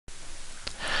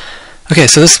Okay,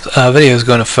 so this video is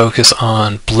going to focus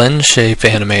on blend shape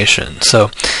animation. So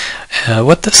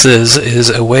what this is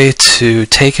a way to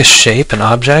take a shape, an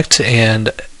object, and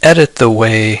edit the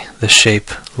way the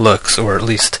shape looks, or at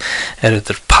least edit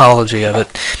the topology of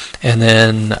it, and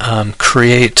then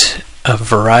create a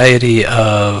variety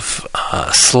of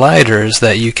sliders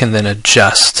that you can then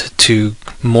adjust to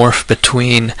morph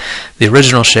between the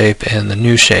original shape and the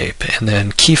new shape, and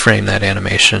then keyframe that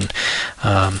animation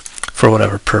for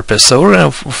whatever purpose. So we're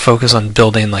going to focus on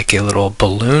building like a little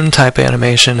balloon type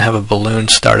animation, have a balloon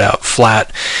start out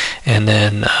flat and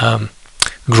then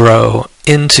grow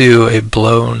into a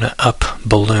blown up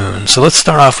balloon. So let's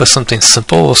start off with something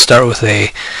simple. We'll start with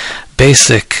a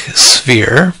basic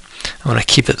sphere. I want to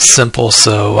keep it simple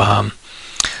so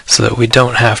that we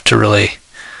don't have to really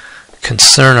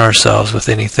concern ourselves with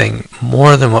anything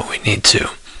more than what we need to.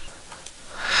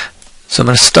 So I'm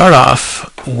going to start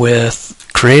off with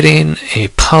creating a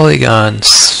polygon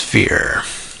sphere,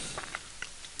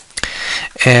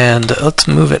 and let's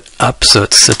move it up so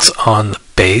it sits on the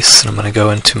base, and I'm going to go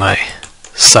into my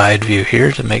side view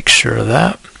here to make sure of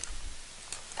that.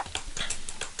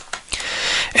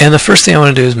 And the first thing I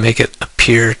want to do is make it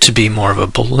appear to be more of a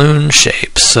balloon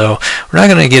shape. So we're not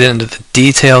going to get into the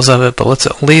details of it, but let's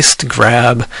at least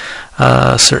grab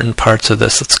certain parts of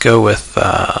this. Let's go with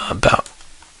about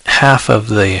half of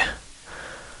the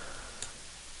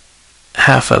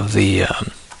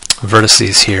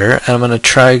vertices here, and I'm going to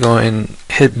try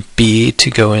hit B to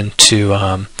go into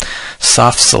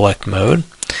soft select mode.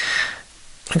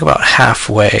 I think about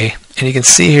halfway, and you can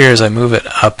see here as I move it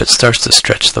up, it starts to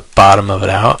stretch the bottom of it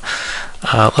out.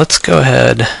 Let's go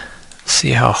ahead,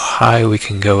 see how high we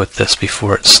can go with this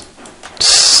before it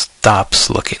stops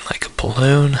looking like a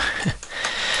balloon.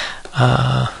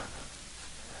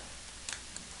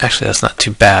 Actually, that's not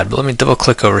too bad, but let me double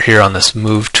click over here on this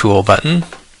move tool button,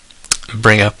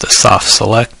 bring up the soft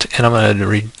select, and I'm going to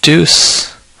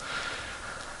reduce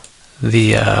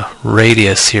the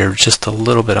radius here just a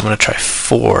little bit. I'm going to try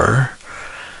 4,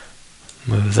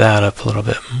 move that up a little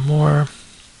bit more,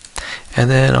 and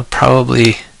then I'll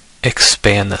probably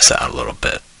expand this out a little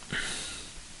bit.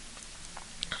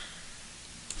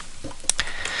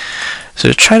 So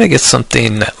to try to get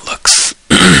something that looks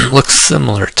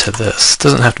similar to this,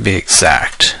 doesn't have to be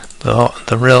exact.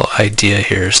 The real idea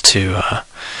here is to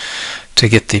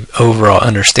get the overall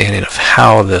understanding of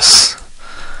how this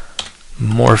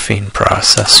morphing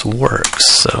process works.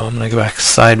 So I'm going to go back to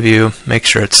side view, make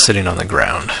sure it's sitting on the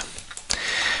ground.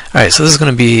 Alright, so this is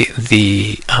going to be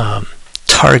the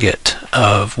target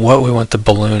of what we want the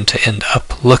balloon to end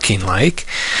up looking like.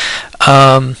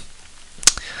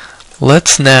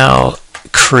 Let's now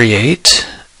create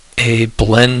a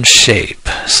blend shape.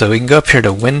 So we can go up here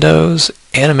to Windows,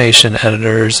 Animation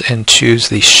Editors, and choose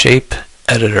the Shape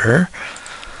Editor.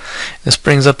 This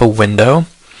brings up a window,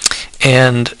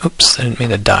 and oops, I didn't mean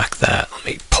to dock that. Let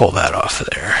me pull that off of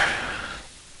there.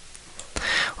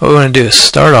 What we want to do is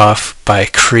start off by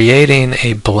creating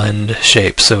a blend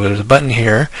shape. So there's a button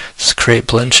here, just create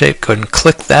blend shape. Go ahead and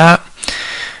click that.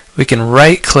 We can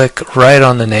right click right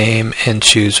on the name and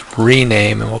choose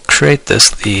rename, and we'll create this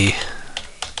the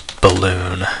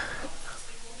balloon.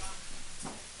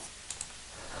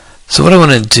 So what I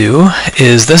want to do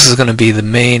is, this is going to be the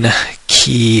main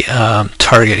key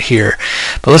target here,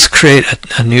 but let's create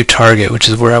a new target, which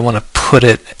is where I want to put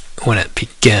it when it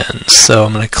begins. So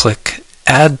I'm going to click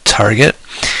add target,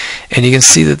 and you can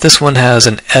see that this one has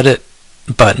an edit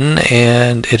button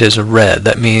and it is red.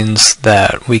 That means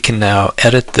that we can now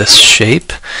edit this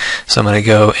shape. So I'm going to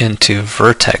go into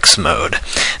vertex mode.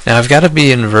 Now I've got to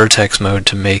be in vertex mode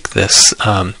to make this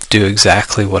do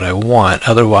exactly what I want.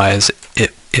 Otherwise,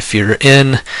 if you're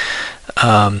in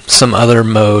some other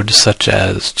mode, such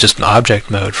as just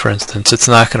object mode, for instance, it's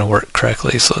not going to work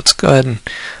correctly. So let's go ahead and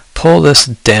pull this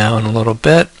down a little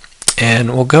bit,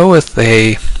 and we'll go with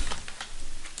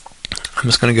I'm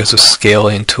just going to go to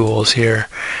scaling tools here.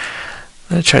 I'm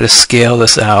going to try to scale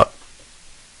this out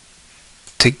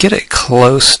to get it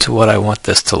close to what I want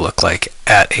this to look like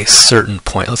at a certain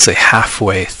point. Let's say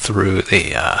halfway through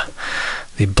the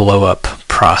blow up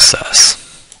process.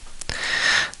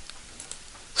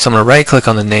 So I'm going to right click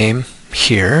on the name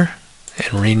here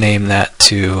and rename that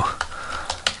to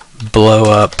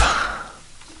blow up,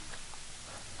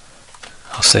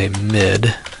 I'll say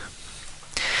mid.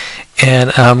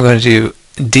 And I'm going to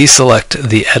deselect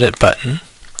the edit button.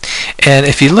 And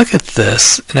if you look at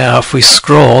this, now if we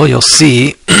scroll, you'll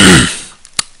see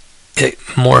it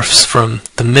morphs from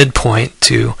the midpoint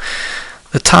to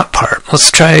the top part. Let's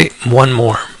try one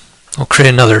more. We'll create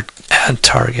another add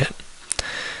target.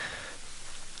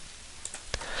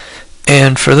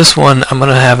 And for this one, I'm going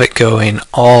to have it going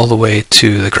all the way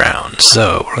to the ground.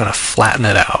 So we're going to flatten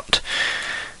it out.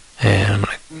 And I'm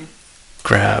going to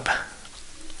grab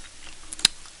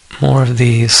more of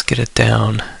these, get it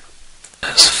down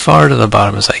as far to the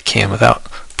bottom as I can without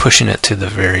pushing it to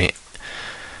the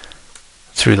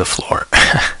through the floor.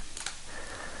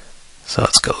 So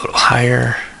let's go a little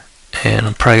higher, and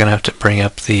I'm probably going to have to bring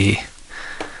up the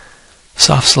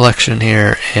soft selection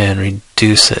here and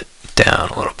reduce it down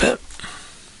a little bit.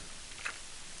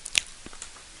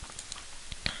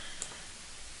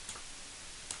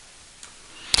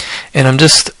 And I'm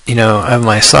just, I have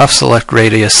my soft select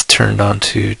radius turned on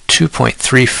to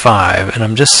 2.35, and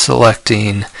I'm just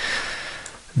selecting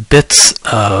bits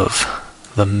of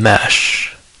the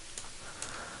mesh.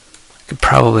 I could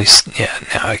probably, yeah,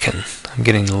 now I'm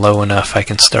getting low enough I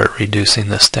can start reducing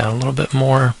this down a little bit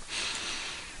more.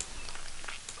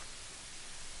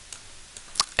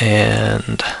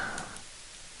 And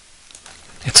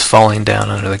it's falling down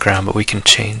under the ground, but we can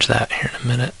change that here in a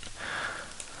minute.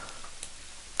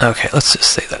 Okay, let's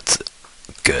just say that's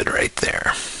good right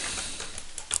there.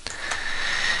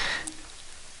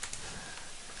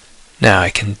 Now I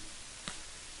can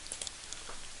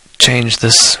change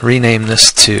this, rename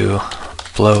this to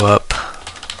blow up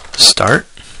start,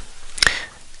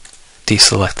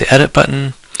 deselect the edit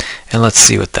button, and let's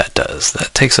see what that does.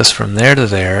 That takes us from there to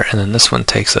there, and then this one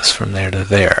takes us from there to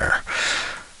there.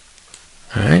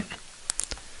 Alright,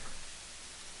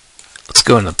 let's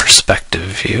go in the perspective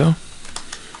view.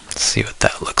 Let's see what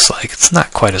that looks like. It's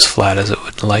not quite as flat as it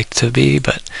would like to be,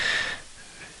 but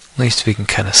at least we can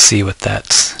kind of see what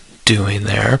that's doing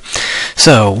there.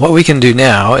 So what we can do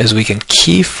now is we can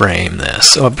keyframe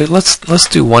this. Oh, but let's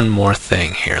do one more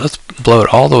thing here. Let's blow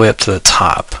it all the way up to the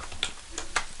top.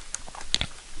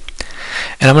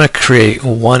 And I'm going to create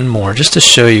one more, just to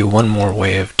show you one more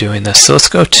way of doing this. So let's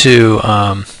go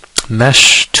to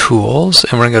Mesh Tools,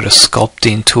 and we're going to go to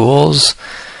Sculpting Tools,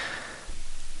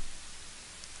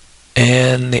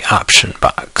 and the option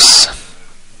box.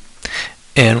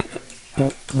 And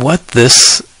what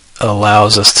this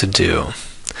allows us to do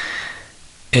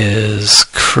is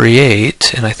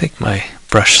create, and I think my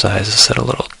brush size is set a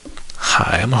little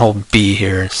high. I'm going to hold B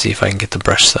here and see if I can get the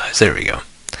brush size. There we go.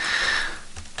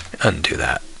 Undo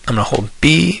that. I'm going to hold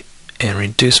B and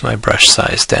reduce my brush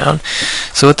size down.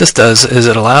 So what this does is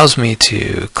it allows me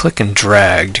to click and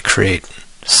drag to create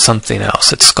something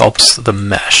else. It sculpts the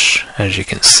mesh. As you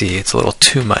can see, it's a little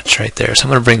too much right there. So I'm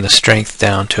going to bring the strength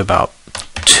down to about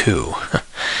 2.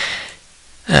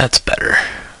 That's better.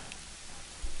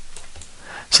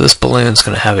 So this balloon is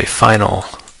going to have a final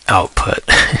output.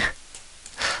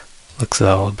 Looks a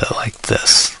little bit like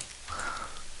this.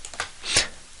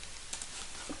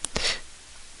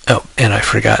 Oh, and I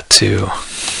forgot to,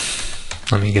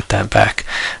 let me get that back.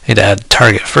 I need to add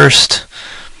target first.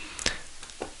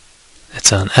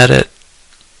 It's on edit.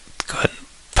 Go ahead and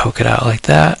poke it out like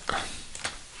that.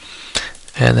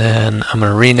 And then I'm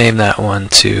going to rename that one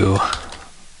to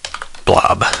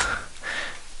blob.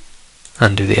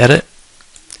 Undo the edit.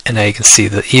 And now you can see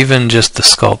that even just the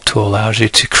sculpt tool allows you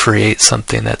to create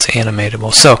something that's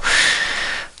animatable. So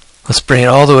let's bring it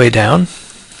all the way down.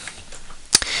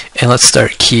 And let's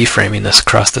start keyframing this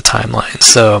across the timeline.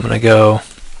 So I'm going to go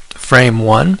frame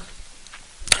 1.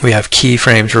 We have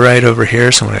keyframes right over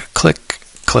here, so I'm going to click,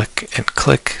 click, and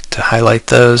click to highlight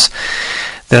those.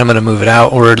 Then I'm going to move it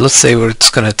outward. Let's say it's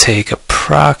going to take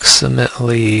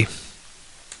approximately,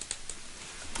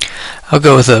 I'll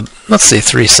go with let's say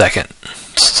 3 seconds.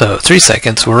 So 3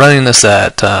 seconds. We're running this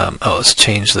at, let's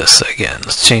change this again.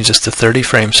 Let's change this to 30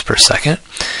 frames per second.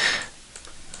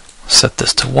 Set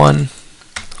this to 1.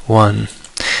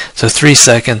 So 3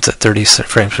 seconds at 30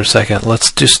 frames per second.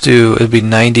 Let's just do, it'd be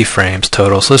 90 frames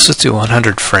total. So let's just do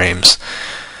 100 frames.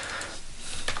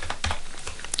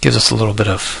 Gives us a little bit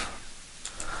of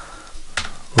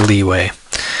leeway.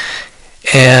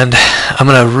 And I'm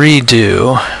going to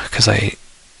redo, because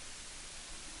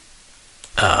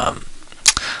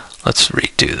let's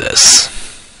redo this.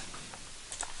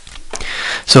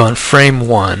 So on frame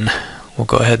 1, we'll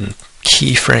go ahead and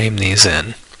keyframe these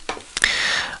in.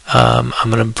 I'm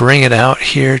going to bring it out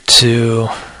here to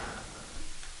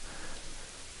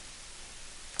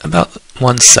about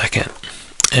 1 second,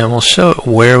 and we'll show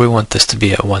where we want this to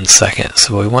be at 1 second.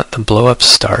 So we want the blow up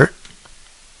start.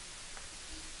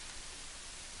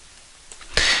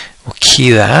 We'll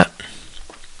key that,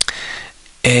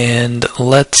 and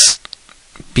let's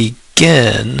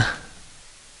begin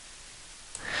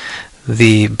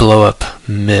the blow up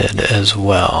mid as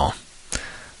well.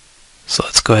 So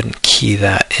let's go ahead and key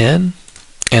that in,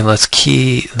 and let's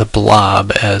key the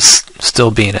blob as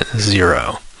still being at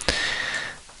 0.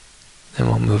 Then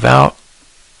we'll move out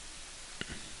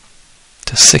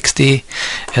to 60,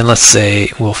 and let's say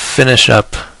we'll finish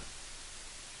up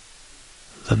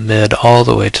the mid all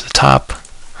the way to the top,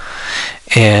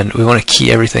 and we want to key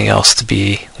everything else to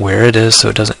be where it is so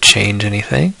it doesn't change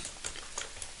anything.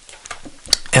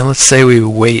 And let's say we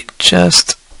wait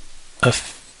just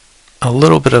a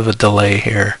little bit of a delay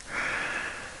here,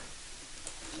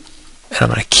 and I'm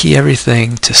going to key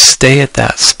everything to stay at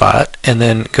that spot, and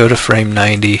then go to frame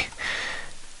 90,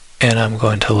 and I'm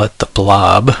going to let the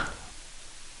blob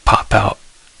pop out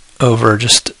over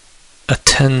just a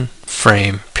 10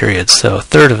 frame period, so a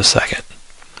third of a second.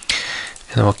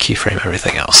 And then we'll keyframe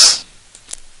everything else.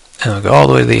 And we'll go all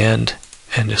the way to the end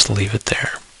and just leave it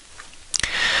there.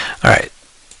 Alright,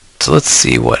 so let's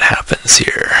see what happens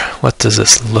here. What does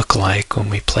this look like when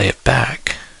we play it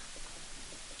back?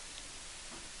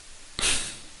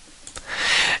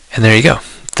 And there you go.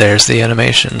 There's the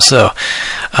animation. So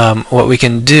what we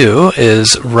can do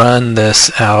is run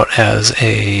this out as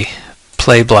a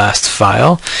PlayBlast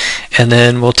file, and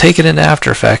then we'll take it into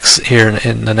After Effects here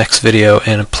in the next video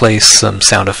and place some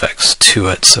sound effects to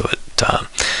it so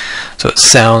it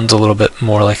sounds a little bit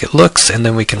more like it looks, and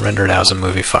then we can render it out as a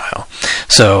movie file.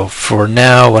 So for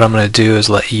now, what I'm going to do is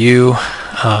let you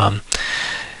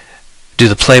do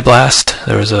the PlayBlast.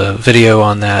 There was a video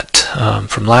on that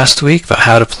from last week about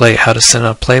how to send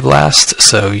a PlayBlast.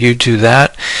 So you do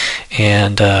that,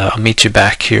 and I'll meet you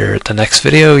back here at the next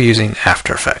video using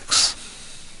After Effects.